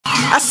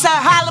I said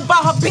holla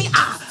about her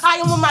B.I.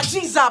 I am with my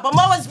G's up. I'm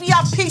always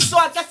VIP, so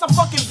I guess I'm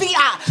fucking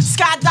V.I.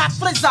 Skydive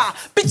flizzer,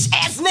 bitch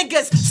ass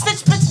niggas,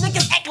 snitch bitch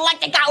niggas acting like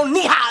they got on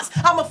knee highs.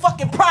 I'm a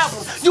fucking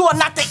problem. You are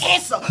not the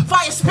answer.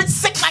 Fire spit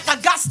sick like I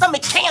got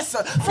stomach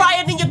cancer.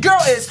 Flyer than your girl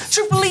is,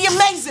 truthfully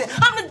amazing.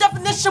 I'm the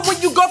definition when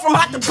you go from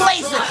hot to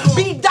blazing.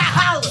 B.I.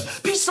 holla,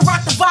 piece of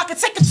rock the vodka,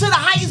 take her to the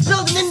highest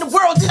building in the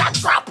world, then I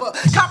drop her.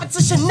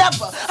 Competition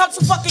never. I'm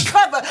too fucking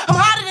clever. I'm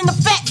hotter than the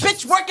fat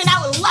bitch working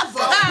out in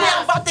leather.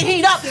 Now I'm about to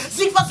heat up,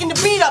 Z fucking the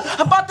beat up.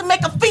 I'm about to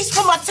make a feast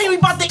for my team, we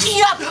about to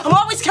eat up. I'm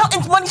always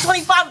counting 20,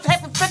 25,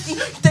 half and 50. You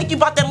think you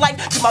about that life,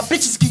 my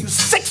bitches give you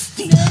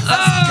 60.